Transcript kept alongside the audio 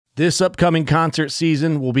This upcoming concert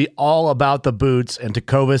season will be all about the boots, and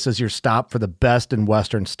Tecovas is your stop for the best in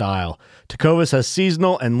Western style. Tecovas has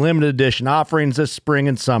seasonal and limited edition offerings this spring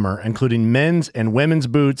and summer, including men's and women's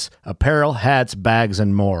boots, apparel, hats, bags,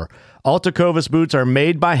 and more. All Tecovas boots are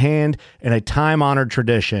made by hand in a time-honored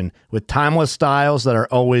tradition with timeless styles that are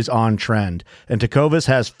always on trend. And Tecovas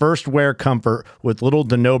has first wear comfort with little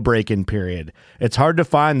to no break-in period. It's hard to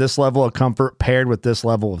find this level of comfort paired with this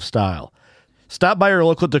level of style. Stop by your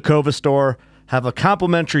local Tecovas store, have a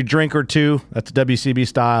complimentary drink or two, that's WCB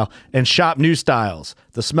style, and shop new styles.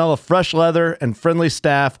 The smell of fresh leather and friendly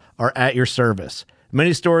staff are at your service.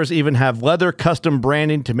 Many stores even have leather custom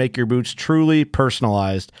branding to make your boots truly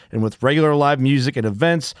personalized. And with regular live music and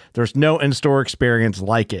events, there's no in-store experience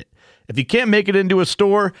like it. If you can't make it into a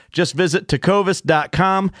store, just visit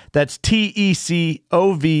tecovas.com. That's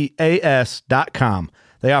TECOVAS.com.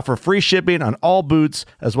 They offer free shipping on all boots,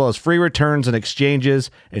 as well as free returns and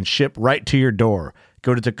exchanges, and ship right to your door.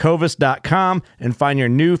 Go to tecovas.com and find your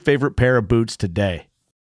new favorite pair of boots today.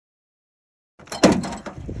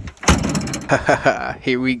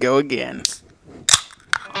 Here we go again.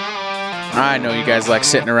 I know you guys like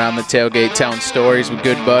sitting around the tailgate telling stories with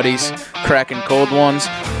good buddies, cracking cold ones.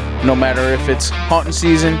 No matter if it's hunting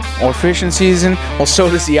season or fishing season, well,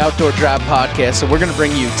 so does the Outdoor Drive podcast. So we're going to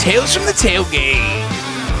bring you Tales from the Tailgate.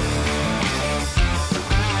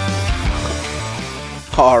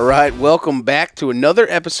 All right, welcome back to another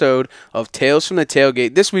episode of Tales from the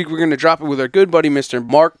Tailgate. This week, we're going to drop it with our good buddy, Mr.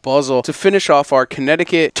 Mark Buzzell, to finish off our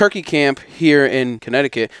Connecticut turkey camp here in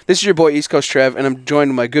Connecticut. This is your boy, East Coast Trev, and I'm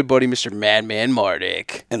joined with my good buddy, Mr. Madman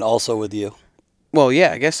Mardick. And also with you. Well,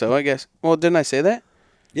 yeah, I guess so, Well, didn't I say that?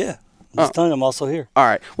 Yeah. I'm just telling you, I'm also here. All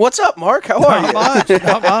right. What's up, Mark? How are you?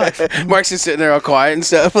 Not much. Mark's just sitting there all quiet and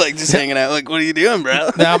stuff, like just hanging out. Like, what are you doing, bro?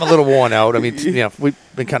 Now I'm a little worn out. I mean, we've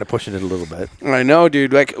been kind of pushing it a little bit. I know,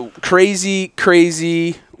 dude. Like, crazy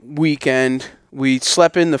weekend. We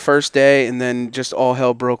slept in the first day, and then just all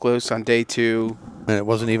hell broke loose on day two. And it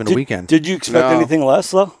wasn't even a weekend. Did you expect anything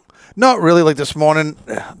less, though? Not really. Like this morning,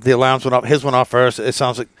 the alarms went off. His went off first. It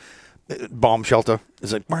sounds like bomb shelter.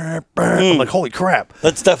 It's like, I'm like, holy crap.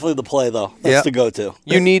 That's definitely the play, though. That's the go-to.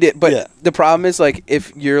 You need it, but the problem is, like,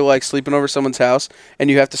 if you're like sleeping over someone's house and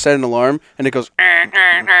you have to set an alarm and it goes,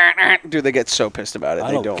 dude, they get so pissed about it.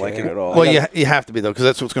 They don't like it at all. Well, you have to be, though, because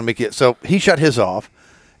that's what's going to make it. So he shut his off,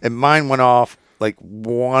 and mine went off like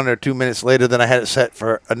 1 or 2 minutes later. Then I had it set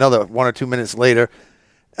for another 1 or 2 minutes later.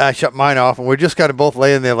 I shut mine off, and we're just kind of both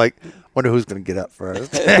laying there like, wonder who's going to get up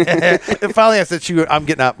first. And finally I said, I'm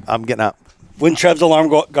getting up. When Trev's alarm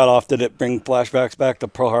got off, did it bring flashbacks back to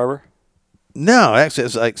Pearl Harbor? No, actually,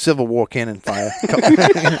 it's like Civil War cannon fire.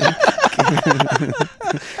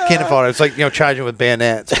 Cannon fire. It's like, charging with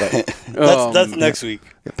bayonets. But that's next week.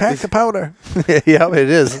 Pack the powder. Yeah, it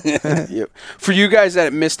is. Yep. For you guys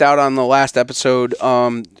that missed out on the last episode,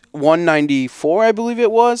 194, I believe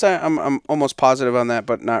it was. I'm almost positive on that,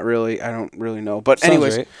 but not really. I don't really know. But Sounds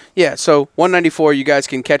anyways, right. Yeah, so 194, you guys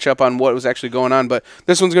can catch up on what was actually going on. But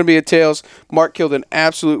this one's going to be a Tales. Mark killed an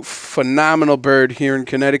absolute phenomenal bird here in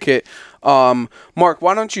Connecticut. Mark,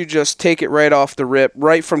 why don't you just take it right off the rip,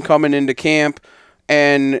 right from coming into camp?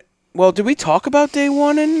 And, well, did we talk about day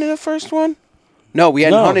one in the first one? No, we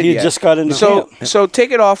hadn't hunted yet. No, he just got into camp. So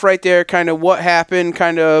take it off right there, kind of what happened,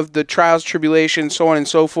 kind of the trials, tribulations, so on and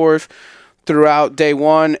so forth throughout day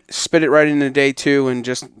one. Spit it right into day two and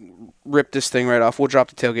just rip this thing right off. We'll drop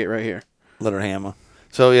the tailgate right here. Let her hammer.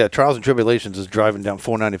 So, yeah, trials and tribulations is driving down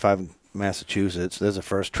 495 in Massachusetts. There's the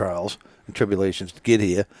first trials and tribulations to get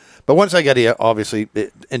here. But once I got here, obviously,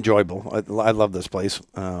 enjoyable. I love this place.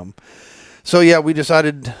 So, yeah, we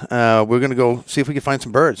decided we're going to go see if we could find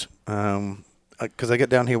some birds. Because I got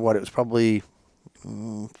down here, it was probably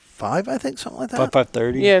 5, I think, something like that.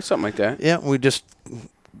 5:30? Yeah, something like that. Yeah, we just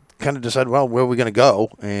kind of decided, well, where are we going to go?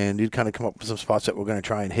 And you'd kind of come up with some spots that we're going to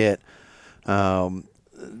try and hit.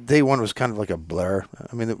 Day one was kind of like a blur.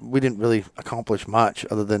 I mean, we didn't really accomplish much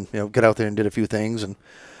other than, get out there and did a few things. And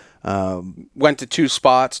went to 2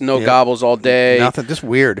 spots, no gobbles all day. Nothing, just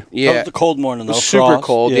weird. Yeah. It was a cold morning, though. Super frost.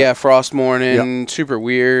 cold, frost morning, super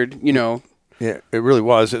weird, Yeah, it really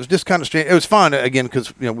was. It was just kind of strange. It was fun, again,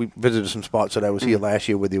 because we visited some spots that I was here last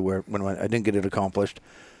year with you when I didn't get it accomplished.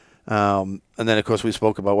 And then, of course, we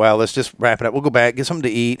spoke about, well, let's just wrap it up. We'll go back, get something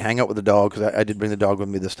to eat, hang out with the dog, because I did bring the dog with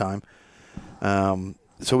me this time.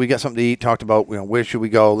 So we got something to eat, talked about, where should we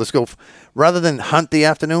go? Let's go. Rather than hunt the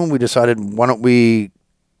afternoon, we decided, why don't we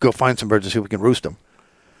go find some birds and see if we can roost them.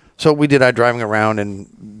 So we did our driving around,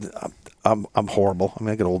 and I'm horrible. I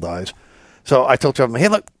mean, I get old eyes. So I told Trevor, hey,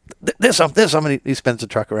 look, there's something. And he spins the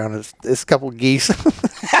truck around. It's a couple of geese.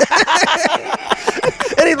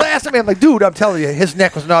 And he laughs laughs at me. I'm like, dude, I'm telling you, his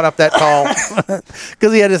neck was not up that tall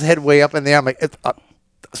because he had his head way up in there. I'm like,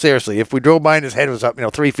 seriously, if we drove by and his head was up,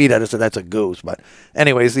 3 feet, I'd have said that's a goose. But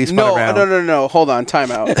anyways, he spun around. No. Hold on,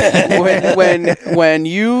 time out. when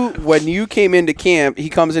you came into camp, he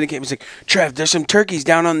comes into camp. He's like, Trev, there's some turkeys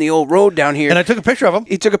down on the old road down here. And I took a picture of him.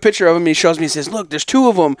 He took a picture of him and he shows me. He says, look, there's 2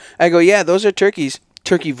 of them. I go, yeah, those are turkeys.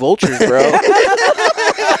 Turkey vultures, bro.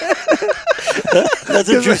 That's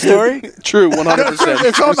a true story? True,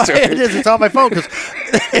 100%. It's on my phone because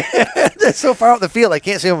it's so far out in the field I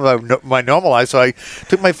can't see him with my normal eye. So I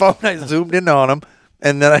took my phone, I zoomed in on him,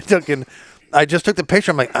 and then I just took the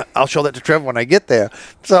picture. I'm like, I'll show that to Trevor when I get there.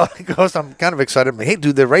 So he goes, I'm kind of excited. I'm like, hey,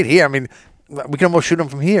 dude, they're right here. I mean, we can almost shoot them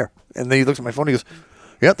from here. And then he looks at my phone. He goes,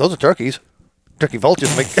 yeah, those are turkeys. Turkey vultures.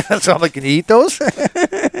 So I'm like, can you eat those?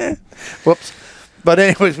 Whoops. But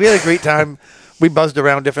anyways, we had a great time. We buzzed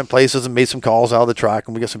around different places and made some calls out of the truck,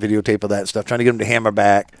 and we got some videotape of that stuff, trying to get them to hammer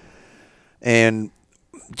back. And,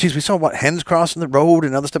 geez, we saw, hens crossing the road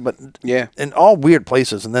and other stuff, but yeah, in all weird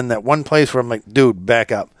places. And then that one place where I'm like, dude,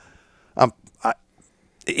 back up.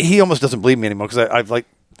 He almost doesn't believe me anymore because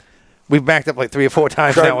we've backed up like 3 or 4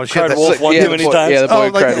 times now. And shit. Wolf too many times. Yeah, the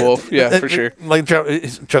boy cried wolf. Yeah, for sure. Like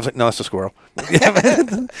Trev's like, no, it's a squirrel.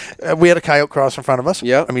 We had a coyote cross in front of us.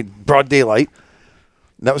 Yeah, I mean, broad daylight.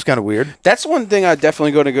 That was kind of weird. That's one thing I'd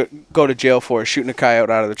definitely go to jail for, shooting a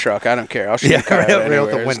coyote out of the truck. I don't care. I'll shoot a coyote right anywhere.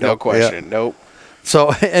 out the window. There's no question. Yeah. Nope. So,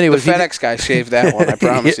 anyways. The FedEx guy shaved that one. I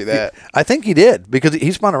promise you that. I think he did because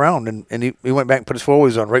he spun around and he went back and put his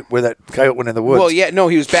 4-wheels on right where that coyote went in the woods. Well, yeah, no,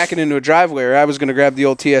 he was backing into a driveway where I was going to grab the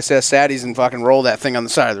old TSS Saddies and fucking roll that thing on the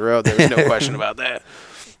side of the road. There was no question about that.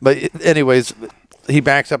 But, anyways, he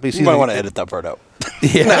backs up. You might want to edit that part out.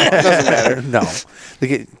 Yeah. No, it doesn't matter. No.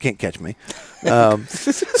 They can't catch me.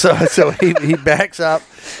 So he backs up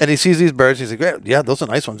and he sees these birds. He's like, yeah, those are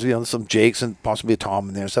nice ones. Some jakes and possibly a tom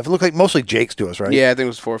in there and stuff. It looked like mostly jakes to us, right? Yeah, I think it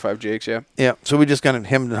was 4 or 5 jakes, yeah. Yeah, so we just got him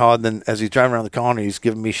and hawed. Then as he's driving around the corner, he's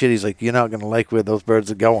giving me shit. He's like, you're not going to like where those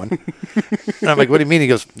birds are going. And I'm like, what do you mean? He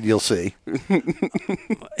goes, you'll see.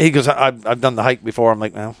 He goes, I've done the hike before. I'm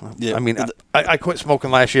like, well, yeah. I mean, I quit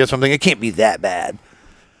smoking last year, so I'm thinking it can't be that bad.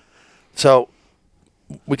 So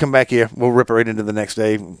we come back here. We'll rip it right into the next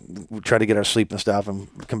day. We'll try to get our sleep and stuff and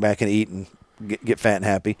come back and eat and get fat and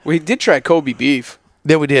happy. We did try Kobe beef.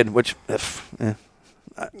 Yeah, we did, which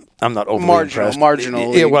I'm not overly impressed.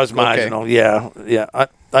 Marginal. It was marginal, okay. Yeah.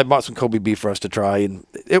 I bought some Kobe beef for us to try, and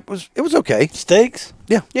it was okay. Steaks?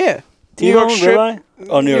 Yeah. Yeah. New York strip?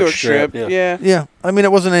 Oh, New York strip. Yeah. Yeah. I mean,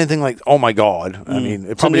 it wasn't anything like, oh, my God. I mean,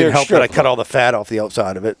 it probably didn't help that I cut all the fat off the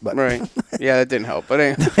outside of it. But right. Yeah, that didn't help. But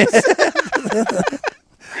anyway.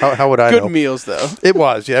 How would I know? Good meals, though. It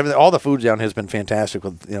was. Yeah. All the food down here has been fantastic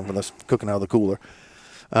with us cooking out of the cooler.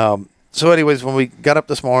 So, anyways, when we got up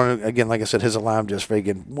this morning, again, like I said, his alarm just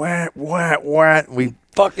freaking whack. We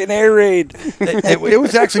fucking air raid. It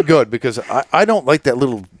was actually good because I don't like that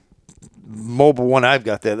little mobile one I've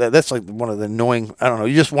got there. That's like one of the annoying. I don't know.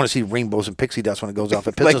 You just want to see rainbows and pixie dust when it goes off.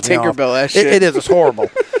 It pisses like me off. Tinkerbell, that shit. It is. It's horrible.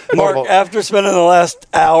 Mark, after spending the last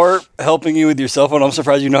hour helping you with your cell phone, I'm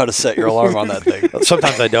surprised you know how to set your alarm on that thing.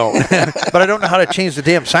 Sometimes I don't, but I don't know how to change the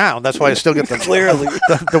damn sound. That's why I still get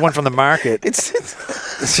the one from the market. It's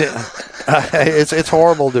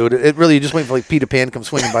horrible, dude. It really, you just wait for like Peter Pan come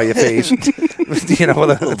swinging by your face.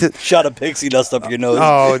 Shot of pixie dust up your nose.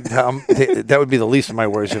 Oh, that would be the least of my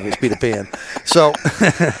worries if it's Peter Pan. So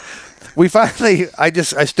we finally, I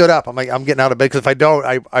stood up. I'm like, I'm getting out of bed because if I don't,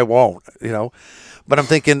 I won't. But I'm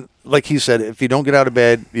thinking, like he said, if you don't get out of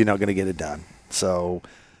bed, you're not going to get it done. So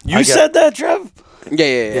you said that, Trev?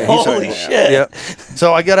 Yeah. Holy shit! Yeah.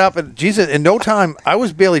 So I got up and Jesus, in no time, I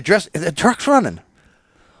was barely dressed. The truck's running.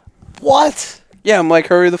 What? Yeah, I'm like,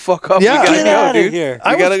 hurry the fuck up. Yeah, we gotta get go, out dude. of here.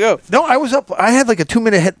 We gotta go. No, I was up. I had like a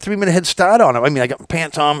 3-minute head start on it. I mean, I got my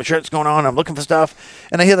pants on, my shirt's going on. I'm looking for stuff,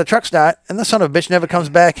 and I hear the truck start, and the son of a bitch never comes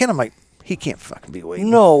back in. I'm like, he can't fucking be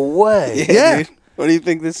waiting. No way. Yeah. Dude. What do you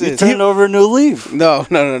think this is? Turned over a new leaf. No.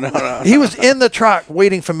 He was in the truck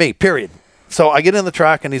waiting for me, period. So I get in the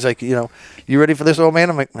truck, and he's like, you ready for this, old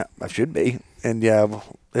man? I'm like, I should be. And yeah,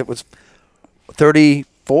 it was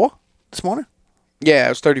 34 this morning. Yeah, it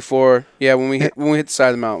was 34. Yeah, when we hit the side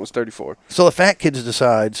of the mountain, it was 34. So the fat kid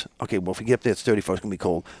decides, okay, well, if we get up there, it's 34, it's going to be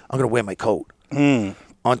cold. I'm going to wear my coat.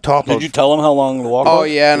 On top Did you tell him how long the walk was? Oh,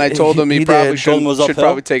 yeah, and I told him he probably should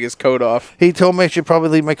probably take his coat off. He told me I should probably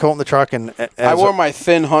leave my coat in the truck. And I wore my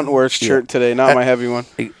thin Huntworth shirt today, not my heavy one.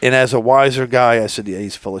 And as a wiser guy, I said, yeah,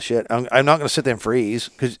 he's full of shit. I'm not going to sit there and freeze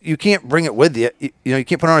because you can't bring it with you. You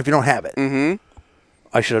can't put it on if you don't have it. Mm-hmm.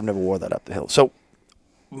 I should have never wore that up the hill. So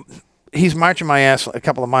he's marching my ass a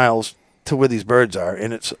couple of miles to where these birds are,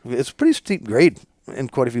 and it's pretty steep grade. in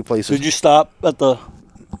quite a few places. Did you stop at the?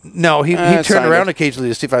 No, he turned around occasionally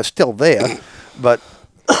to see if I was still there, but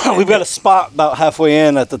We've got a spot about halfway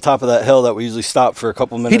in at the top of that hill that we usually stop for a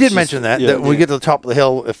couple minutes. he did mention that when we get to the top of the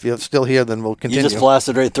hill, if you're still here, then we'll continue. You just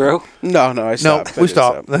blasted right through? No, I stopped. No, we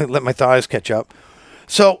stopped. Let my thighs catch up.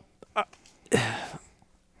 So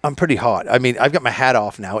I'm pretty hot. I mean, I've got my hat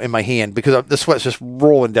off now in my hand because the sweat's just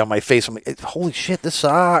rolling down my face. I'm like, holy shit, this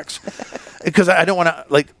sucks. Because I don't want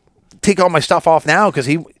to take all my stuff off now because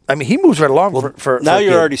he moves right along for now a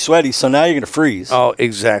you're kid. already sweaty, so now you're going to freeze. Oh,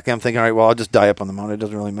 exactly. I'm thinking, all right, well, I'll just die up on the mountain. It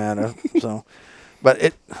doesn't really matter. So, but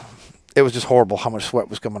it was just horrible how much sweat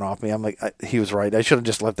was coming off me. I'm like, he was right. I should have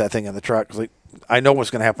just left that thing in the truck. 'Cause, like, I know what's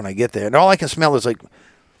going to happen when I get there. And all I can smell is like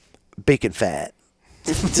bacon fat.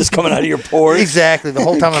 Just coming out of your pores. Exactly. The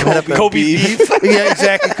whole time I'm headed up Kobe beef. Yeah,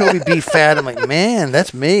 exactly. Kobe beef fat. I'm like, man,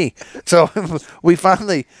 that's me. So we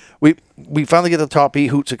finally get to the top. He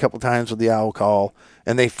hoots a couple times with the owl call,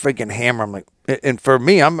 and they freaking hammer. I'm like, and for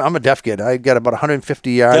me, I'm a deaf kid. I got about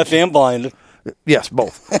 150 yards. Deaf and blind. Yes,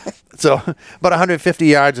 both. So about 150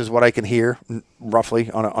 yards is what I can hear roughly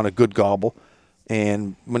on a good gobble.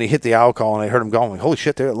 And when he hit the owl call and I heard him going, I'm like, holy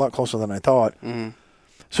shit, they're a lot closer than I thought. Mm-hmm.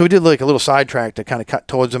 So we did like a little sidetrack to kind of cut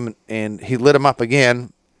towards him, and he lit him up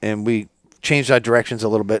again, and we changed our directions a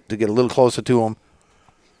little bit to get a little closer to him.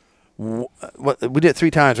 We did it 3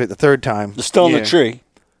 times, right? The third time. They're still in the tree.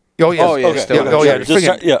 Oh, yeah. Oh, yeah.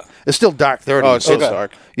 Okay. It's still dark 30. Oh, it's still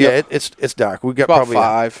dark. Yeah, it's dark. We got about probably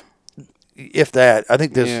 5. If that. I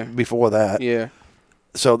think there's before that. Yeah.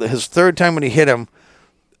 So his third time when he hit him,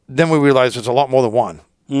 then we realized there's a lot more than one.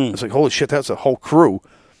 It's like, holy shit, that's a whole crew.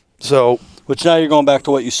 So... Which now you're going back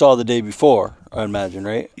to what you saw the day before, I imagine,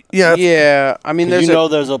 right? Yeah. Yeah. I mean, there's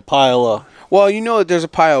a pile of... Well, that there's a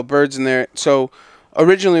pile of birds in there. So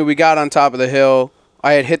originally we got on top of the hill.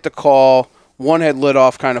 I had hit the call. One had lit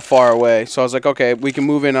off kind of far away. So I was like, okay, we can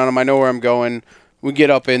move in on them. I know where I'm going. We get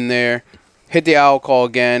up in there, hit the owl call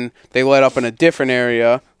again. They lit up in a different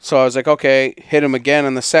area. So I was like, okay, hit them again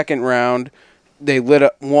on the second round. They lit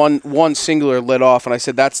up one singular lit off, and I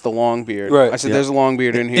said, "That's the longbeard." Right. I said, "There's a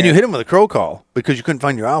longbeard in here." And you hit him with a crow call because you couldn't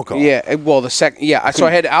find your owl call. Yeah. Well, the second. Yeah. So I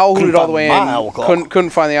had owl hooted all the way in. Couldn't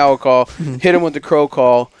find the owl call. Hit him with the crow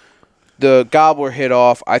call. The gobbler hit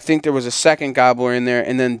off. I think there was a second gobbler in there,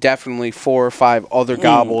 and then definitely 4 or 5 other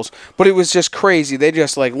gobbles. But it was just crazy. They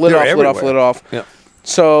just like lit off. Yeah.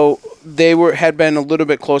 So they had been a little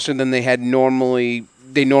bit closer than they had normally.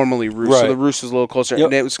 They normally roost, so the roost was a little closer. Yep.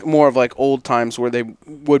 And it was more of like old times where they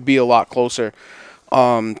would be a lot closer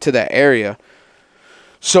to that area.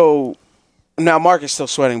 So now Mark is still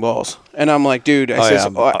sweating balls, and I'm like, dude,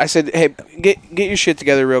 I said, hey, get your shit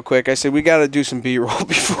together real quick. I said, we got to do some B-roll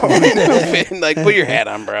before we move in. Like, put your hat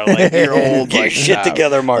on, bro. Like, you're old. Get your shit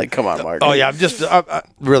together, Mark. Like, come on, Mark. Oh yeah, I'm just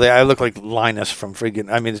really. I look like Linus from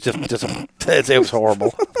freaking. I mean, it's just it was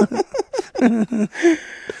horrible.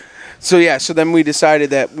 So then we decided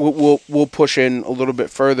that we'll push in a little bit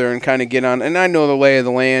further and kind of get on. And I know the lay of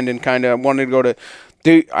the land and kind of wanted to go to.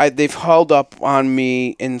 They've held up on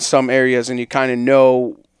me in some areas, and you kind of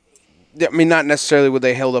know. I mean, not necessarily what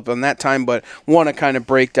they held up on that time, but want to kind of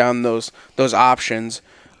break down those options.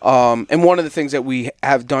 And one of the things that we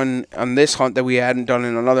have done on this hunt that we hadn't done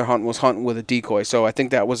in another hunt was hunting with a decoy. So I think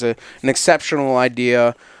that was an exceptional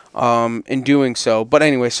idea in doing so. But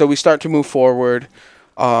anyway, so we start to move forward.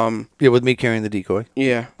 With me carrying the decoy.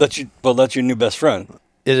 Yeah. That's your new best friend.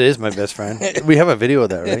 It is my best friend. We have a video of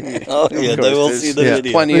that, right? Oh, yeah, they will see the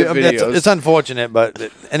video. Plenty of videos. It's unfortunate,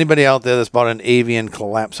 but anybody out there that's bought an avian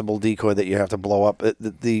collapsible decoy that you have to blow up,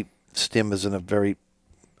 the stem is in a very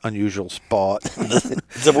unusual spot.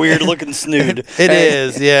 It's a weird-looking snood. It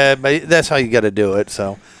is, yeah, but that's how you got to do it,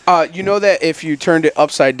 so. You know that if you turned it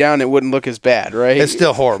upside down, it wouldn't look as bad, right? It's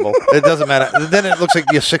still horrible. It doesn't matter. Then it looks like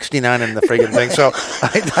you're 69 in the friggin' thing. So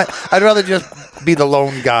I'd rather just be the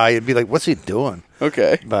lone guy and be like, what's he doing?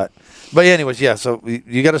 Okay. But anyways, yeah, so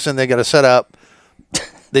you got to send, they got to set up.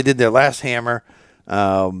 They did their last hammer.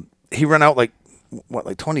 He ran out like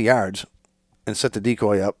 20 yards and set the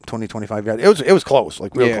decoy up 20, 25 yards. It was close,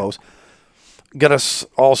 like real close. Got us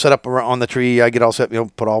all set up on the tree. I get all set,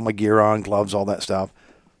 put all my gear on, gloves, all that stuff.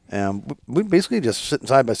 We basically just sitting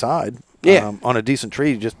side by side on a decent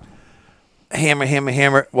tree, just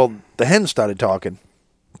hammer. Well, the hens started talking,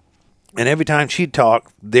 and every time she'd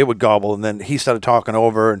talk, they would gobble, and then he started talking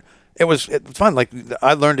over, and it was fun. Like,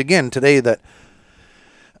 I learned again today that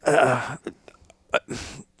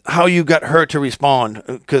how you got her to respond,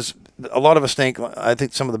 because a lot of us I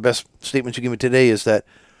think some of the best statements you give me today is that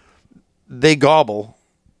they gobble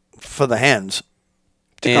for the hens.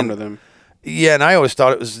 To come to them. Yeah, and I always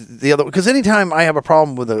thought it was the other, because anytime I have a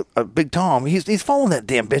problem with a big Tom, he's following that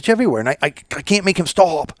damn bitch everywhere, and I can't make him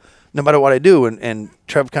stop no matter what I do. And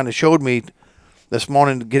Trev kind of showed me this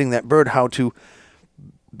morning getting that bird how to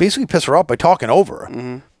basically piss her off by talking over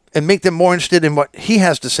her and make them more interested in what he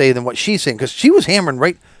has to say than what she's saying, because she was hammering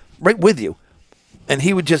right with you, and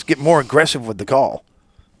he would just get more aggressive with the call.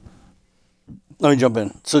 Let me jump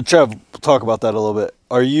in. So, Trev, talk about that a little bit.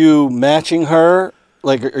 Are you matching her?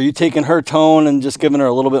 Like, are you taking her tone and just giving her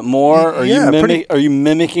a little bit more? Are you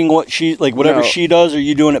mimicking what she, like, whatever she does? Are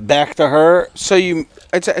you doing it back to her? So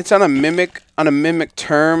it's on a mimic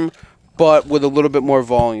term, but with a little bit more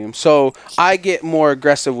volume. So I get more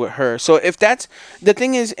aggressive with her. So if that's the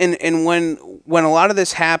thing is, and when a lot of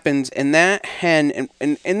this happens, and that hen,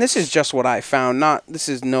 and this is just what I found. This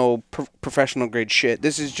is no professional grade shit.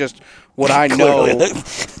 This is just what I know.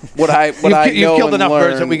 what I know. You've killed enough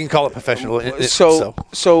learned. birds that we can call it professional.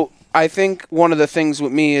 So I think one of the things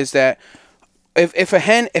with me is that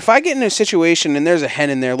if I get in a situation and there's a hen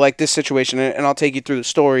in there like this situation, and I'll take you through the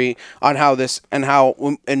story on how this and how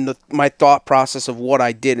and my thought process of what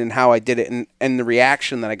I did and how I did it and the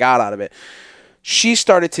reaction that I got out of it. She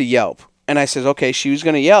started to yelp, and I says, okay, she was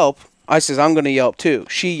going to yelp. I says, I'm going to yelp too.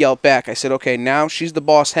 She yelped back. I said, okay, now she's the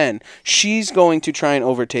boss hen. She's going to try and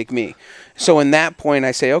overtake me. So in that point,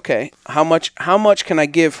 I say, okay, how much can I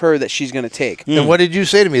give her that she's going to take? And what did you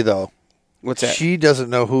say to me though? What's that? She doesn't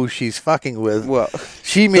know who she's fucking with. Well,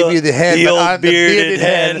 she may be the head, but I'm the bearded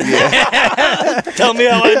head. Yeah. Tell me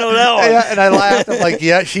how I know that one. Yeah, and I laughed. I'm like,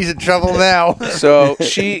 yeah, she's in trouble now. So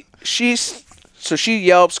she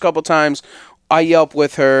yelps a couple times. I yelp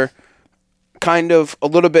with her, kind of a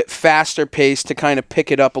little bit faster pace to kind of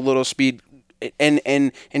pick it up a little speed and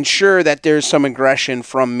ensure that there's some aggression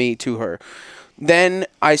from me to her. Then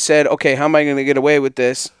I said, okay, how am I going to get away with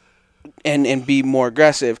this? And be more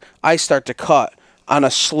aggressive. I start to cut on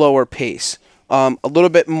a slower pace, a little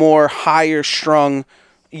bit more higher strung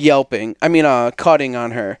cutting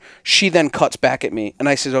on her. She then cuts back at me, and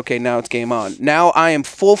I says, okay, now it's game on. Now I am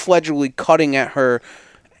full-fledgedly cutting at her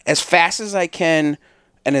as fast as I can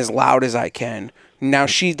and as loud as I can. Now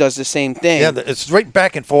she does the same thing. Yeah, it's right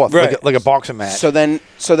back and forth, right. like a boxing match. So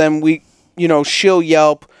then we, she'll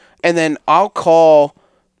yelp, and then I'll call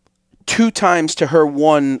 2 times to her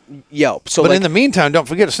 1 yelp. So, but in the meantime, don't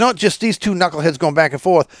forget, it's not just these 2 knuckleheads going back and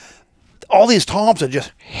forth. All these toms are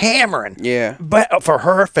just hammering. Yeah. But for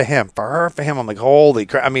her, for him. I'm like, holy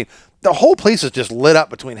crap. I mean, the whole place is just lit up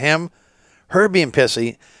between him, her being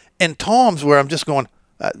pissy, and Tom's where I'm just going,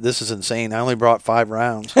 this is insane. I only brought 5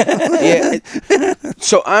 rounds. Yeah.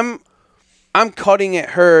 So I'm cutting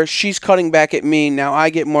at her. She's cutting back at me. Now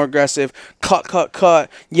I get more aggressive.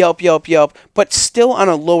 Cut. Yelp. But still on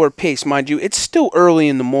a lower pace, mind you. It's still early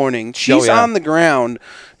in the morning. She's on the ground.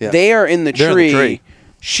 Yeah. They are in the tree.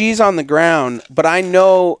 She's on the ground. But I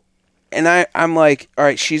know, and I'm like, all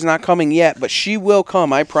right, she's not coming yet, but she will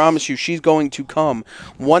come. I promise you, she's going to come.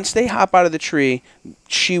 Once they hop out of the tree,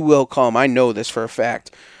 she will come. I know this for a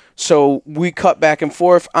fact. So we cut back and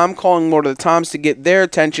forth. I'm calling more to the toms to get their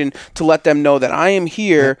attention, to let them know that I am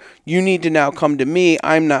here. You need to now come to me.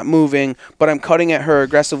 I'm not moving, but I'm cutting at her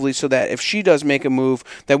aggressively so that if she does make a move,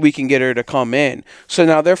 that we can get her to come in. So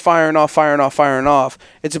now they're firing off.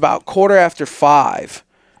 It's about 5:15,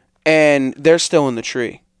 and they're still in the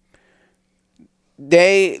tree.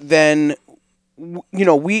 They then,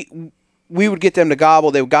 we would get them to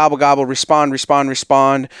gobble. They would gobble,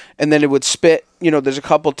 respond, and then it would spit. There's a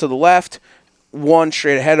couple to the left, 1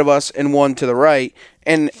 straight ahead of us, and 1 to the right.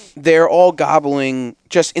 And they're all gobbling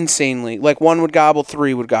just insanely. Like 1 would gobble,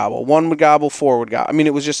 3 would gobble. 1 would gobble, 4 would gobble. I mean,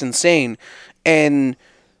 it was just insane. And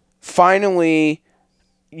finally,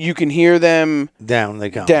 you can hear them. Down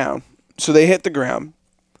they come. Down. So they hit the ground.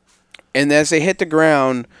 And as they hit the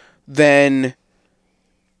ground, then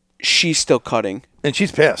she's still cutting. And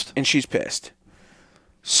she's pissed.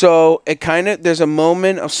 So there's a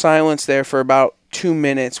moment of silence there for about 2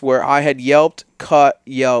 minutes where I had yelped,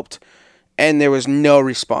 and there was no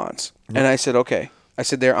response. Mm-hmm. And I said, okay. I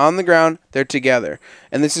said, they're on the ground, they're together.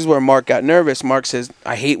 And this is where Mark got nervous. Mark says,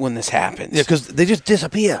 I hate when this happens. Yeah, because they just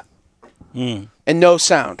disappear. And no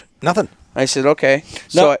sound. Nothing. I said, okay.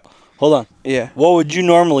 Hold on. Yeah. What would you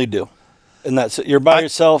normally do? And you're by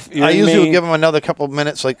yourself. I usually would give them another couple of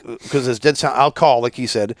minutes, because there's dead sound. I'll call, like he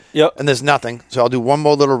said. Yep. And there's nothing. So I'll do one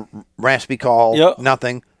more little raspy call. Yep.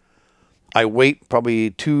 Nothing. I wait probably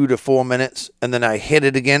 2 to 4 minutes, and then I hit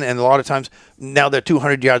it again. And a lot of times, now they're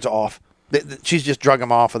 200 yards off. She's just drug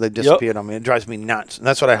them off, or they disappeared on me. It drives me nuts. And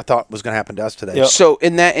that's what I thought was going to happen to us today. Yep. So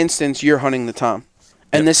in that instance, you're hunting the tom.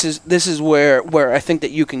 And this is where I think that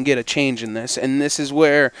you can get a change in this. And this is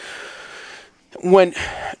where when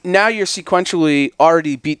now you're sequentially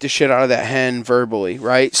already beat the shit out of that hen verbally,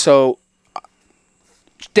 right? So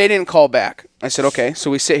they didn't call back. I said, okay, so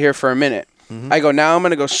we sit here for a minute. I go, now I'm going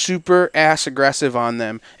to go super ass aggressive on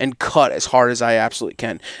them and cut as hard as I absolutely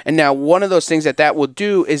can. And now one of those things that will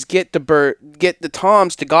do is get the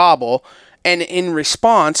toms to gobble, and in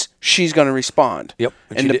response, she's going to respond. Yep.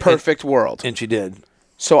 In the perfect world. And she did.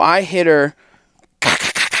 So I hit her,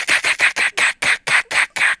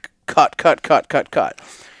 cut.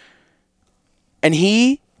 And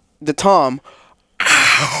the tom,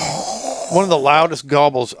 one of the loudest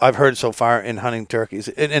gobbles I've heard so far in hunting turkeys.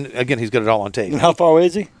 And again, he's got it all on tape. And how far away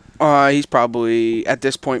is he? He's probably, at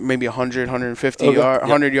this point, maybe 100, 150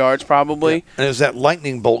 100 yards probably. Yeah. And it was that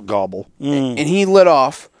lightning bolt gobble. And he lit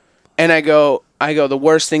off, and I go, the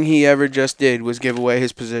worst thing he ever just did was give away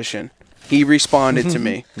his position. He responded to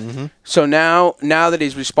me. So now that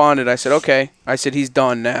he's responded, I said, okay. I said, he's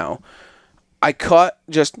done now. I cut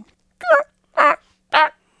just...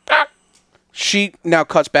 She now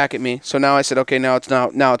cuts back at me. So now I said, okay, now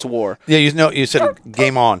it's war. Yeah, you said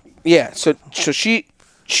game on. Yeah, so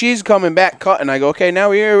she's coming back, cut, and I go, okay,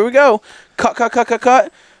 now here we go. Cut. Ow,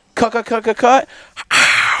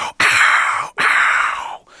 ow,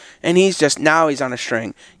 ow. And he's on a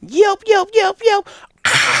string. Yelp.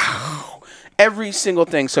 Ow. Every single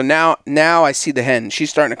thing. So now I see the hen. She's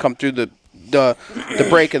starting to come through the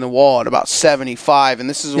break in the wall at about 75, and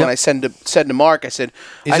this is when I said to Mark, I said,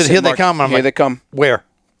 here they come. I'm here like, they come. Where?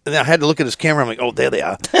 And I had to look at his camera. I'm like, oh, there they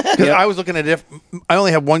are. Because I was looking at it. I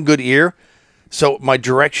only have one good ear, so my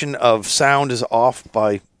direction of sound is off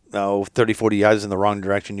by 30, 40 yards in the wrong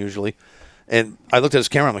direction usually. And I looked at his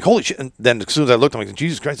camera. I'm like, holy shit. And then as soon as I looked, I'm like,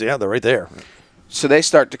 Jesus Christ, yeah, they're right there. So they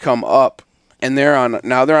start to come up, and they're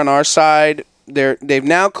on our side. They've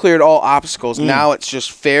now cleared all obstacles. Now it's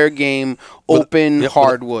just fair game, open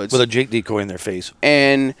hardwoods. With a Jake decoy in their face.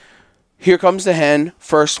 And here comes the hen,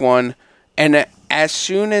 first one. And as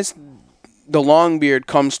soon as the longbeard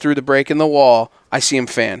comes through the break in the wall, I see him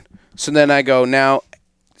fan. So then I go, now,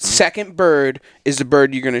 second bird is the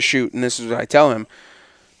bird you're going to shoot. And this is what I tell him.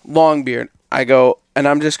 Longbeard. I go, and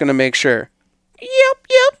I'm just going to make sure. Yep.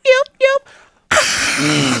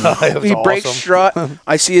 He breaks strut.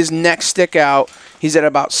 I see his neck stick out. He's at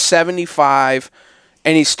about 75,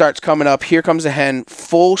 and he starts coming up. Here comes the hen,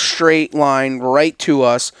 full straight line right to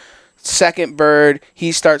us. Second bird,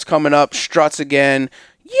 he starts coming up, struts again.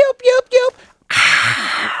 Yep.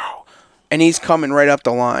 Ow. And he's coming right up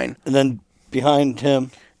the line. And then behind him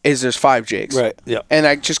there's 5 jakes. Right. Yeah.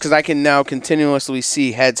 And because I can now continuously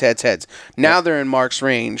see heads. Now they're in Mark's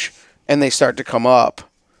range, and they start to come up.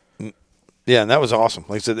 Yeah, and that was awesome.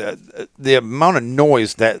 Like I said, the amount of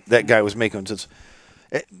noise that guy was making,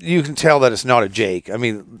 you can tell that it's not a Jake. I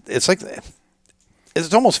mean, it's like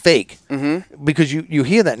it's almost fake because you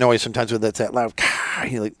hear that noise sometimes with that loud.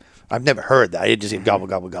 You're like, I've never heard that. I just hear gobble,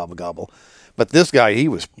 gobble, gobble, gobble. But this guy, he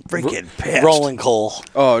was freaking pissed. Rolling coal.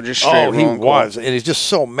 Oh, just straight. He was, and he's just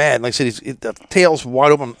so mad. Like I said, the tail's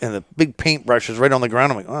wide open, and the big paintbrush is right on the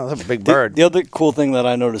ground. I'm like, oh, that's a big bird. The other cool thing that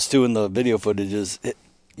I noticed too in the video footage is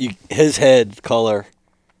his head color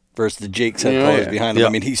versus the Jake's head colors behind him. I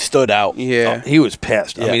mean, he stood out. Yeah. He was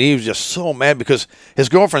pissed. I mean, he was just so mad because his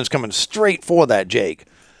girlfriend's coming straight for that Jake.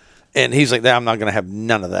 And he's like, I'm not going to have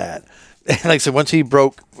none of that. And like I said, once he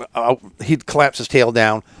broke, he'd collapse his tail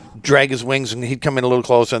down, drag his wings, and he'd come in a little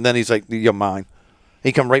closer. And then he's like, you're mine.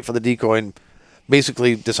 He'd come right for the decoy and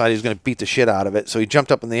basically decided he was going to beat the shit out of it. So he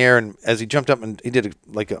jumped up in the air, and as he jumped up, and he did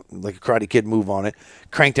like a Karate Kid move on it,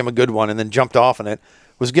 cranked him a good one, and then jumped off on it.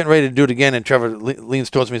 Was getting ready to do it again, and Trevor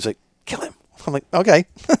leans towards me and he's like, kill him. I'm like, okay.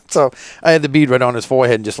 So I had the bead right on his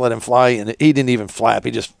forehead and just let him fly, and he didn't even flap.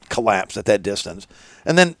 He just collapsed at that distance.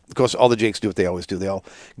 And then, of course, all the Jakes do what they always do. They all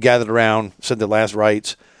gathered around, said their last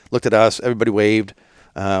rites, looked at us, everybody waved.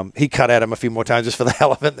 He cut at him a few more times just for the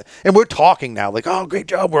hell of it. And we're talking now, like, oh, great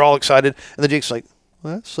job. We're all excited. And the Jake's like,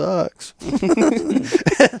 well, that sucks. And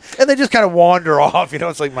they just kind of wander off.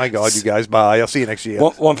 It's like, my God, you guys, bye. I'll see you next year.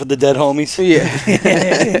 One for the dead homies. Yeah.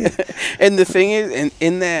 And the thing is,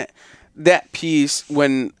 in that piece,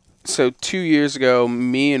 2 years ago,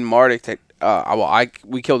 me and Mardik,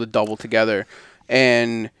 we killed a double together,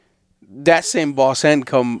 and that same boss hen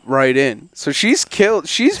come right in. So she's brought him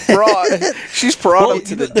to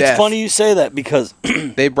the death. It's funny you say that because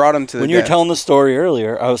they brought him to the death. When you were telling the story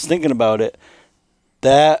earlier, I was thinking about it.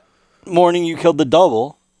 That morning you killed the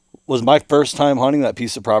double was my first time hunting that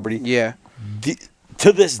piece of property. Yeah.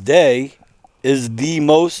 To this day is the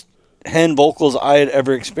most hen vocals I had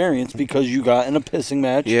ever experienced because you got in a pissing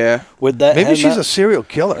match. Yeah. With that. Maybe she's a serial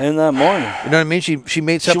killer. In that morning. You know what I mean? She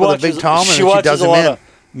mates up with a big Tom and she does him in.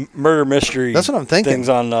 murder mystery. That's what I'm thinking. Things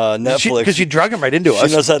on Netflix Because she drug him right into us.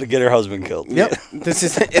 She knows how to get her husband killed. Yep. This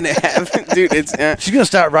is and it happened, dude. It's She's gonna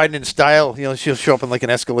start riding in style. She'll show up in like an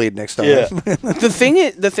Escalade next time. Yeah. the thing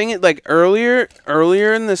is, like earlier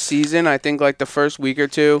in the season, I think like the first week or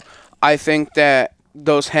two, I think that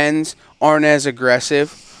those hens aren't as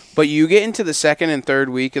aggressive, but you get into the second and third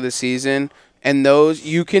week of the season, and those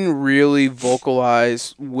you can really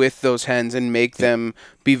vocalize with those hens and make them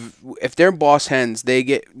be. If they're boss hens, they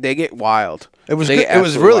get wild. It was They good. get It was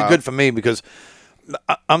absolutely really wild. good for me because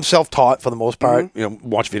I'm self-taught for the most part.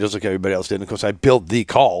 Watch videos like everybody else did. And of course, I build the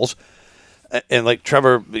calls, and like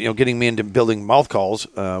Trevor, getting me into building mouth calls,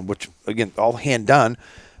 which again, all hand done.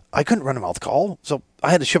 I couldn't run a mouth call, so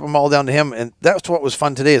I had to ship them all down to him, and that's what was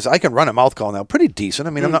fun today. Is I can run a mouth call now, pretty decent.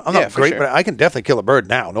 I mean, I'm not great, sure. but I can definitely kill a bird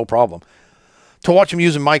now, no problem. To watch him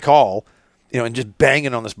using my call, and just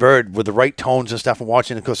banging on this bird with the right tones and stuff, and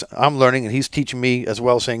watching. Of course, I'm learning, and he's teaching me as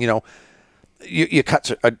well, saying, your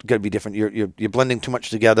cuts are got to be different. You're blending too much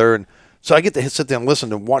together, and so I get to sit there and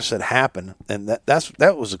listen and watch that happen, and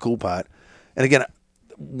that was the cool part. And again,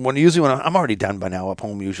 when I'm already done by now up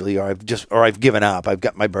home usually, or I've given up. I've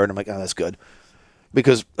got my bird. I'm like, oh, that's good,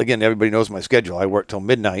 because again, everybody knows my schedule. I work till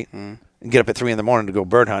midnight and get up at 3 a.m. to go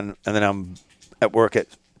bird hunting, and then I'm at work at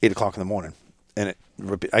 8 o'clock in the morning. And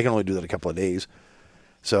I can only do that a couple of days.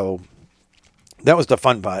 So that was the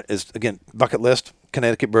fun part is, again, bucket list,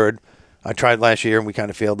 Connecticut bird. I tried last year, and we kind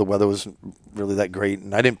of failed. The weather wasn't really that great,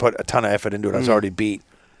 and I didn't put a ton of effort into it. I was already beat.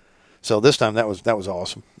 So this time, that was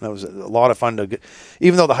awesome. That was a lot of fun to get.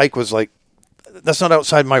 Even though the hike was like, that's not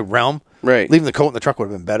outside my realm. Right. Leaving the coat in the truck would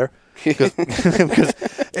have been better. Because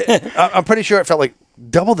I'm pretty sure it felt like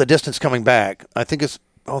double the distance coming back. I think it's...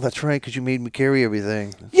 Oh, that's right, because you made me carry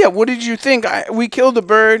everything. Yeah, what did you think? We killed a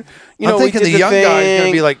bird. I'm thinking the young guy's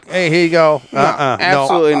going to be like, hey, here you go.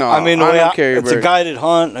 Absolutely No. not. I mean, it's bird. a guided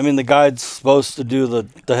hunt. I mean, the guide's supposed to do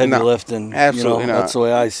the heavy lifting. Absolutely not. That's the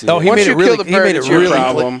way I see No, it. he Once made you it really. kill the He bird, made it it's your really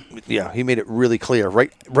problem. Yeah, he made it really clear,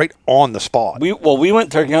 right on the spot. We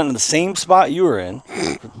went turkey hunting in the same spot you were in.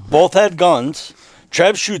 Both had guns.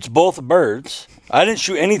 Trev shoots both birds. I didn't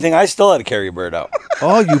shoot anything. I still had to carry a bird out.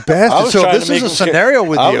 Oh, you bastard! So this is a scenario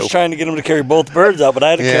with you. I was trying to get him to carry both birds out, but I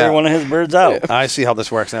had to carry one of his birds out. I see how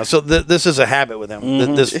this works now. So this is a habit with him.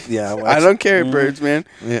 I don't carry birds, man.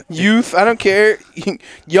 Yeah. Youth, I don't care.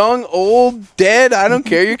 Young, old, dead, I don't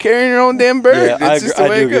care. You're carrying your own damn bird. Yeah, That's just the I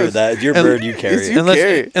way do it agree goes. with that. It's your bird, you carry it.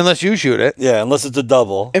 carry it. Unless you shoot it. Yeah, unless it's a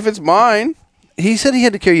double. If it's mine, He said he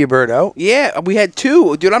had to carry your bird out. yeah, we had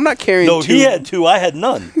two. Dude, I'm not carrying No, two. he had two. I had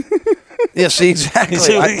none. Yeah, see, exactly.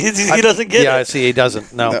 He doesn't get it. Yeah, I see, he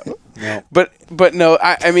doesn't. No. But no,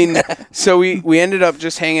 I mean, so we ended up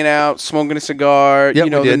just hanging out, smoking a cigar, Yep, we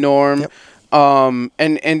the did. norm, Yep.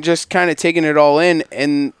 and just kind of taking it all in,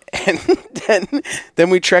 and then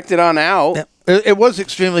we trekked it on out. Yeah. It was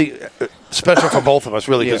extremely special for both of us,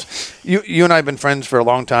 really, because you and I have been friends for a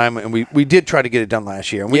long time, and we did try to get it done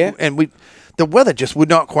last year, and we the weather just would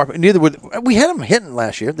not cooperate. Neither would we. Had them hitting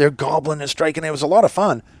last year. They're gobbling and striking. It was a lot of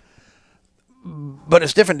fun, but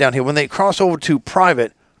it's different down here when they cross over to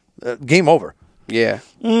private. Game over. Yeah.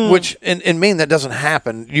 Which in Maine that doesn't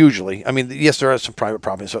happen usually. I mean, yes, there are some private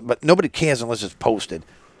properties, but nobody cares unless it's posted.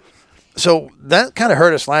 So that kind of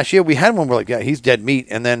hurt us last year. We had one where like, yeah, he's dead meat,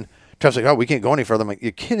 and then Trev's like, oh, we can't go any further. I'm like,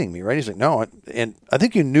 you're kidding me, right? He's like, no, and I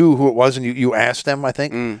think you knew who it was, and you asked them, I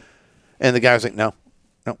think, and the guy was like, no.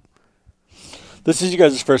 This is you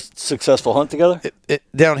guys' first successful hunt together?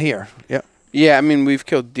 Down here, yeah. Yeah, I mean, we've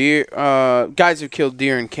killed deer. Guys have killed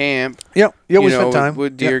deer in camp. Yeah, we know, spent time.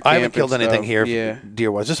 with deer I haven't camp killed and anything stuff. here. Yeah.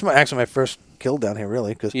 Deer-wise. This is actually my first kill down here,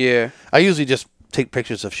 really, because Yeah. I usually just take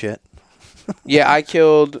pictures of shit. Yeah, I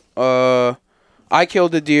killed a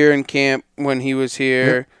deer in camp when he was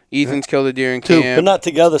here. Ethan's killed a deer in camp. But not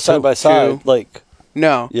together, side by side. Two. Like,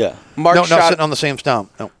 No. yeah. Mark No, shot. sitting on the same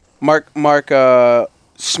stump. No. Mark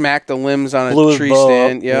smacked the limbs on Blew a his tree bow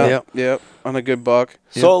stand. up. Yep. Yeah. Yep. On a good buck.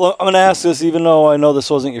 So I'm going to ask this, even though I know this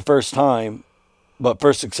wasn't your first time, but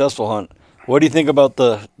first successful hunt. What do you think about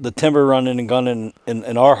the timber running and gunning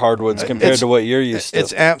in our hardwoods compared to what you're used to?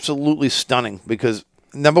 It's absolutely stunning because,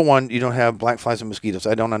 number one, you don't have black flies and mosquitoes.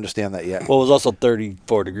 I don't understand that yet. Well, it was also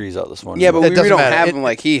 34 degrees out this morning. Yeah, but It we doesn't don't matter. have them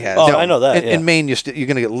like he has. Oh, I know that. In Maine, you're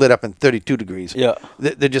going to get lit up in 32 degrees. Yeah.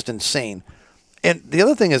 They're just insane. And the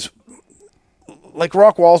other thing is, like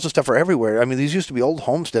rock walls and stuff are everywhere. I mean, these used to be old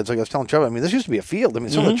homesteads, like I was telling Trevor. I mean, this used to be a field. I mean,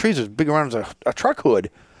 some of the trees are as big around as a truck hood.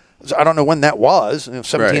 So I don't know when that was,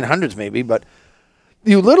 1700s maybe, but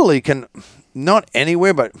you literally can, not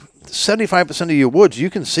anywhere, but 75% of your woods, you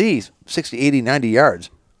can see 60, 80, 90 yards.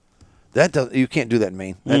 You can't do that in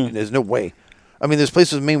Maine. There's no way. I mean, there's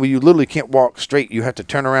places in Maine where you literally can't walk straight. You have to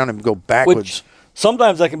turn around and go backwards. Which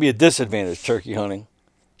sometimes that can be a disadvantage, turkey hunting.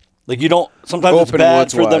 Like you don't. Sometimes it's Open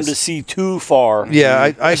bad for them woods-wise. to see too far. Yeah, I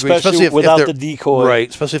agree. Especially without the decoy. Right,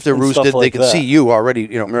 especially if they're and stuff roosted, like they can that. see you already,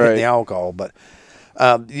 hitting Right. the alcohol. But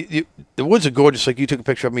the woods are gorgeous. Like you took a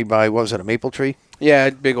picture of me by, what was that, a maple tree? Yeah,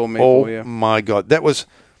 big old maple. Yeah. My God. That was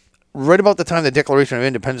right about the time the Declaration of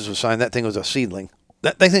Independence was signed. That thing was a seedling.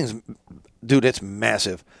 That thing's, dude, it's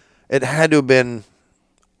massive. It had to have been.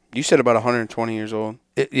 You said about 120 years old.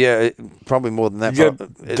 Probably more than that. Did you have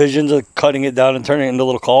visions of cutting it down and turning it into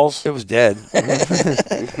little calls? It was dead.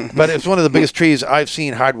 But it's one of the biggest trees I've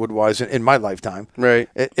seen hardwood-wise in my lifetime. Right.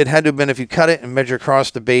 It had to have been, if you cut it and measure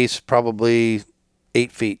across the base, probably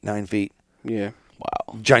 8 feet, 9 feet. Yeah.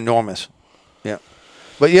 Wow. Ginormous. Yeah.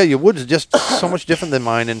 But yeah, your woods is just so much different than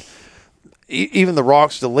mine. And even the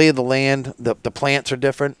rocks, the lay of the land, the plants are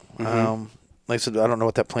different. Mm-hmm. Like I said, I don't know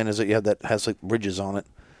what that plant is that you have that has like ridges on it.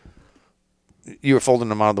 You were folding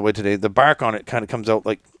them out of the way today. The bark on it kind of comes out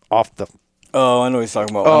like off the. Oh, I know what he's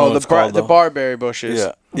talking about. I don't know Oh, what it's called, the though. barberry bushes.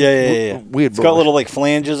 Yeah. Weird It's got bush. little like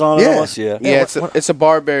flanges on it Yeah. almost. Yeah. Yeah, it's a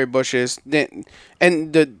barberry bushes,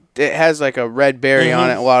 and it has like a red berry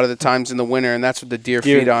on it a lot of the times in the winter, and that's what the deer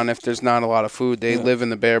feed on if there's not a lot of food. They live in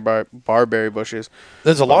the barberry bushes.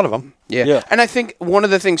 There's a lot of them. Yeah. And I think one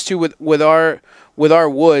of the things too with our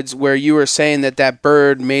woods, where you were saying that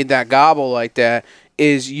bird made that gobble like that,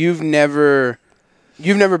 is you've never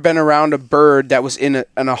been around a bird that was in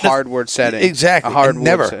a hardwood setting. Exactly. A hardwood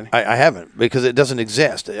never. setting. I haven't, because it doesn't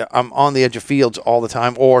exist. I'm on the edge of fields all the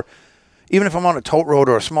time, or even if I'm on a tote road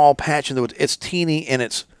or a small patch in the woods, it's teeny and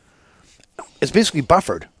it's basically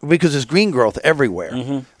buffered because there's green growth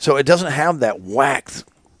everywhere. So it doesn't have that whack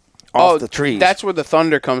off the trees. That's where the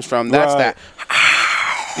thunder comes from. That's Right.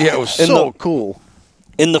 that. Yeah, it was In so the- cool.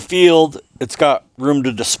 In the field, it's got room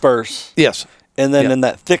to disperse, Yes. and then Yeah. in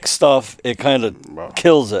that thick stuff, it kind of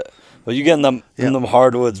kills it. But you get in them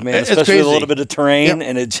hardwoods, man, It's especially with a crazy. little bit of terrain, Yep.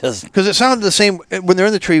 and it just Because it sounded the same when they're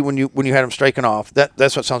in the tree when you had them striking off.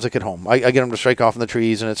 That's what it sounds like at home. I get them to strike off in the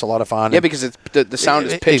trees, and it's a lot of fun. Yeah, And because it's the sound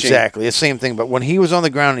is pitching. Exactly, it's the same thing. But when he was on the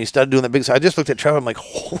ground and he started doing that big, I just looked at Trevor. I'm like,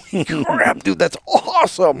 holy crap, dude, that's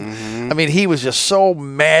awesome. I mean, he was just so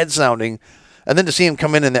mad sounding, and then to see him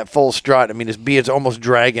come in that full strut. I mean, his beard's almost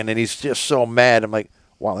dragging, and he's just so mad. I'm like,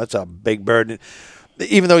 wow, that's a big bird. And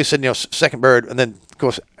even though he said, second bird, and then of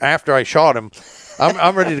course after I shot him,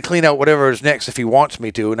 I'm ready to clean out whatever is next if he wants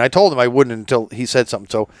me to. And I told him I wouldn't until he said something.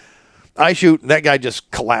 So I shoot, and that guy just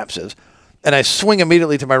collapses. And I swing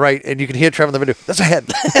immediately to my right, and you can hear Trevor in the video. That's a head.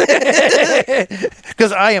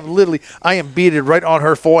 Because I am beaded right on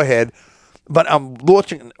her forehead. But I'm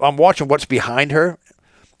watching what's behind her,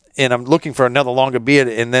 and I'm looking for another longer beard.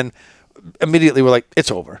 And then immediately we're like,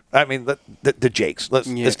 it's over. I mean, the Jakes.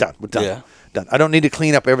 It's done. We're done. Yeah. Done. I don't need to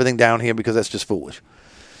clean up everything down here because that's just foolish.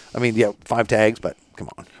 I mean, 5 tags, but come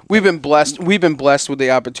on. We've been blessed with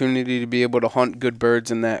the opportunity to be able to hunt good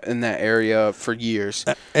birds in that area for years.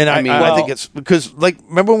 And I mean, think it's because, like,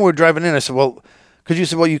 remember when we were driving in, I said, well, because you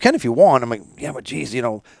said, well, you can if you want. I'm like, yeah, but geez,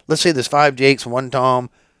 let's say there's 5 Jakes and 1 Tom.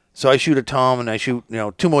 So I shoot a Tom and I shoot,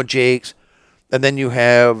 2 more Jakes. And then you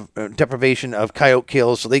have deprivation of coyote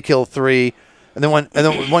kills. So they kill 3. And then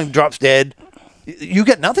one drops dead. You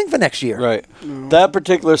get nothing for next year. right. That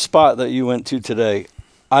particular spot that you went to today,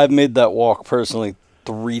 I've made that walk personally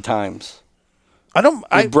 3 times. I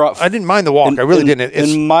didn't mind the walk. In- I really in- didn't.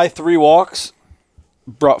 In my 3 walks,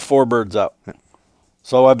 brought 4 birds out.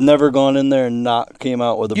 So I've never gone in there and not came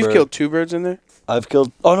out with a bird. You've killed 2 birds in there? I've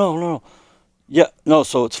killed. Oh no. Yeah, no.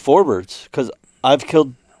 So it's 4 birds because I've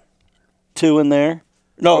killed 2 in there.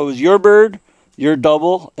 No, it was your bird, your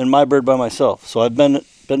double, and my bird by myself. So I've been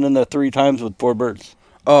in there 3 times with 4 birds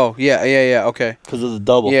Oh, yeah, okay. because of the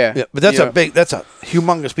double. Yeah. Yeah, but that's a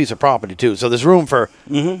humongous piece of property too. So there's room for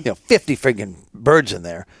 50 friggin' birds in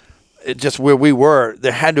there. It just where we were,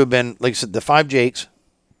 there had to have been, like I said, the 5 Jakes,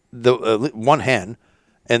 the 1 hen,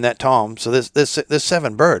 and that Tom. So there's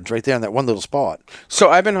 7 birds right there in that one little spot. So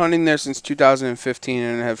I've been hunting there since 2015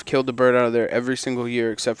 and have killed a bird out of there every single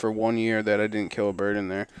year except for 1 year that I didn't kill a bird in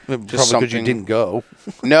there. Probably because you didn't go.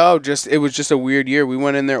 No, it was just a weird year. We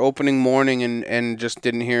went in there opening morning and just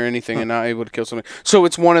didn't hear anything and not able to kill something. So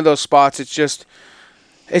it's one of those spots. It's just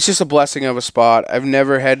a blessing of a spot. I've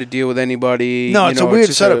never had to deal with anybody. No, it's a weird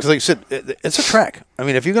just setup because, like I said, it's a trek. I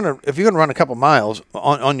mean, if you're gonna run a couple miles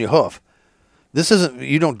on your hoof, this isn't.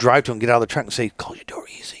 You don't drive to and get out of the truck and say, "Close your door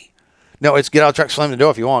easy." No, it's get out of the truck, slam the door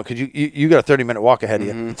if you want, because you got a 30-minute walk ahead of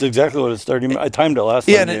you. It's exactly what it's 30 minutes. I timed it last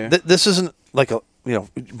Yeah, time. and this isn't like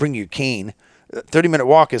bring your cane. 30-minute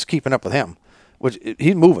walk is keeping up with him, which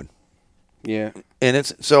he's moving. Yeah. And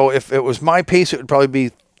it's so if it was my pace, it would probably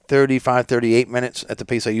be 35, 38 minutes at the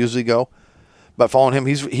pace I usually go. But following him,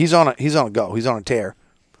 he's on a go. He's on a tear.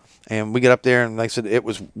 And we get up there, and like I said, it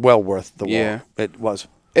was well worth the walk. It was.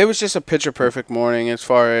 It was just a picture perfect morning as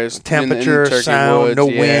far as temperature, in Turkey sound, Woods. no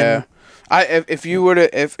wind.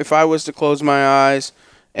 If I was to close my eyes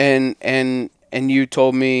and you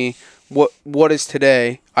told me what is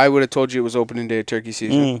today, I would have told you it was opening day of turkey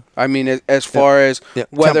season. I mean, as far as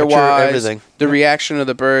weather-wise, the reaction of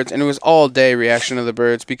the birds, and it was all day reaction of the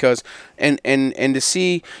birds because and to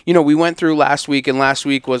see, we went through last week, and last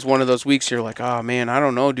week was one of those weeks you're like, oh man, I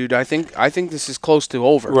don't know, dude. I think this is close to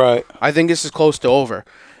over. Right. I think this is close to over.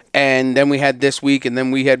 And then we had this week, and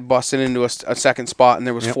then we had busted into a second spot, and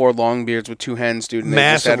there was 4 longbeards with 2 hens, dude. And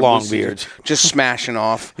massive longbeards. Just smashing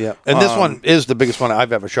off. Yeah. And this one is the biggest one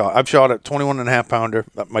I've ever shot. I've shot a 21.5 pounder,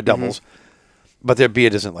 my doubles, but their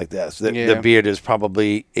beard isn't like this. The beard is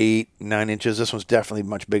probably 8-9 inches. This one's definitely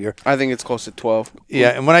much bigger. I think it's close to 12. Yeah,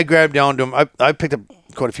 and when I grabbed down to him, I picked up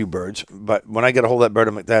quite a few birds, but when I get a hold of that bird,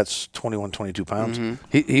 I'm like, that's 21, 22 pounds.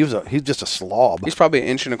 He's just a slob. He's probably 1.25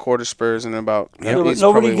 inches spurs and about.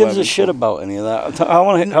 Nobody gives a shit about any of that.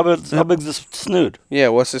 How big's the snood? Yeah,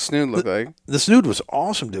 what's the snood look like? The snood was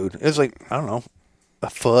awesome, dude. It was like, I don't know, a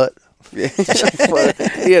foot. He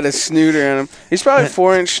had a snooter on him. He's probably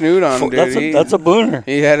 4-inch snood on him, dude. That's a booner.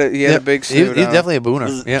 He had a big snood. He's definitely a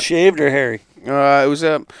booner. Yeah. Shaved or hairy?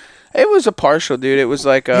 It was a partial, dude. It was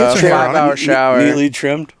like a 5-hour shower. Neatly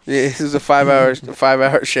trimmed. Yeah, it was a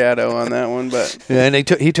 5-hour shadow on that one, but and he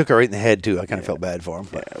took her right in the head too. I kind of felt bad for him.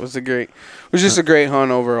 But. Yeah, it was just a great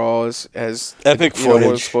hunt overall. As epic footage. What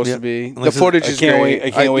it was supposed to be. The footage is great.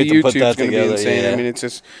 I can't wait to put that together. Be insane. I mean, it's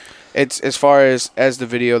just. It's as far as the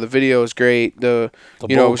video. The video is great. The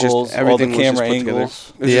vocals, it was just everything all the camera was just put angles.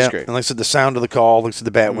 Together. It was just great. And like I said, the sound of the call, like I said,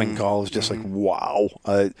 the bat wing call is just like wow.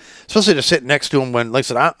 Especially to sit next to him when, like I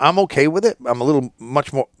said, I'm okay with it. I'm a little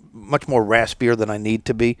much more raspier than I need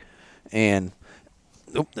to be, and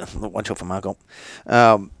watch out for Marco.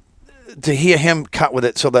 To hear him cut with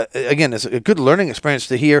it, so that again, it's a good learning experience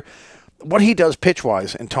to hear what he does pitch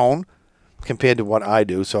wise and tone. Compared to what I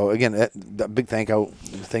do. So, again, that big thank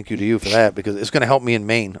you to you for that because it's going to help me in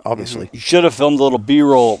Maine, obviously. You should have filmed a little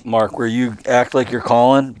B-roll, Mark, where you act like you're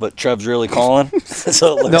calling, but Trev's really calling.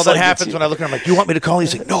 So it looks that happens when I look at him. I'm like, you want me to call?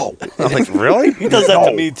 He's like, no. I'm like, really? He does that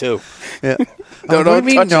to me, too. Yeah. Don't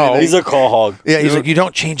touch no. He's a call hog. Yeah, he's like, you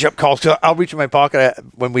don't change up calls. So I'll reach in my pocket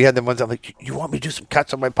when we had them ones. I'm like, you want me to do some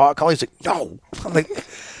cuts on my pocket call? He's like, no. I'm like...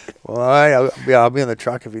 Well, I'll be in the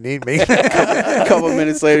truck if you need me. A couple of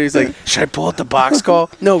minutes later, he's like, should I pull out the box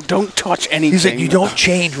call? No, don't touch anything. He's like, you don't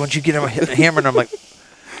change once you get him hammered. I'm like,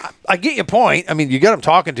 I get your point. I mean, you got him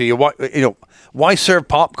talking to you. Why serve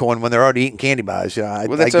popcorn when they're already eating candy bars? Well,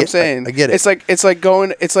 that's what I'm saying. I get it. It's like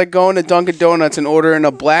going to Dunkin' Donuts and ordering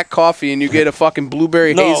a black coffee and you get a fucking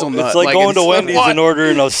blueberry hazelnut. It's like going to Wendy's and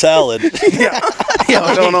ordering a salad.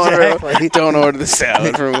 Don't order the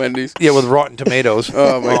salad from Wendy's. Yeah, with rotten tomatoes.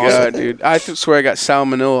 Oh my god, dude! I swear I got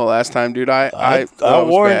salmonella last time, dude. I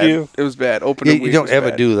warned you. It was bad. You don't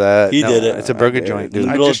ever do that. He did it. It's a burger joint, dude.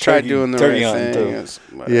 I just tried doing the right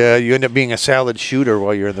thing. Yeah, you end up being a salad shooter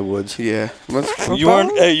while you're in the woods. Yeah. You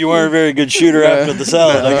weren't a very good shooter after the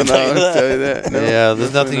salad. I can tell you that. Yeah,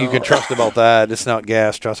 there's nothing you can trust about that. It's not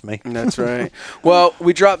gas, trust me. That's right. Well,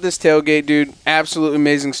 we dropped this tailgate, dude. Absolutely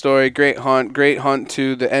amazing story. Great hunt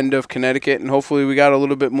to the end of Connecticut, and hopefully we got a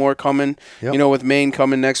little bit more coming. Yep. With Maine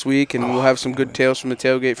coming next week, and we'll have some good tales from the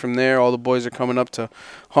tailgate from there. All the boys are coming up to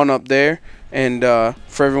hunt up there, and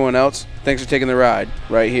for everyone else, thanks for taking the ride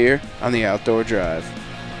right here on the Outdoor Drive.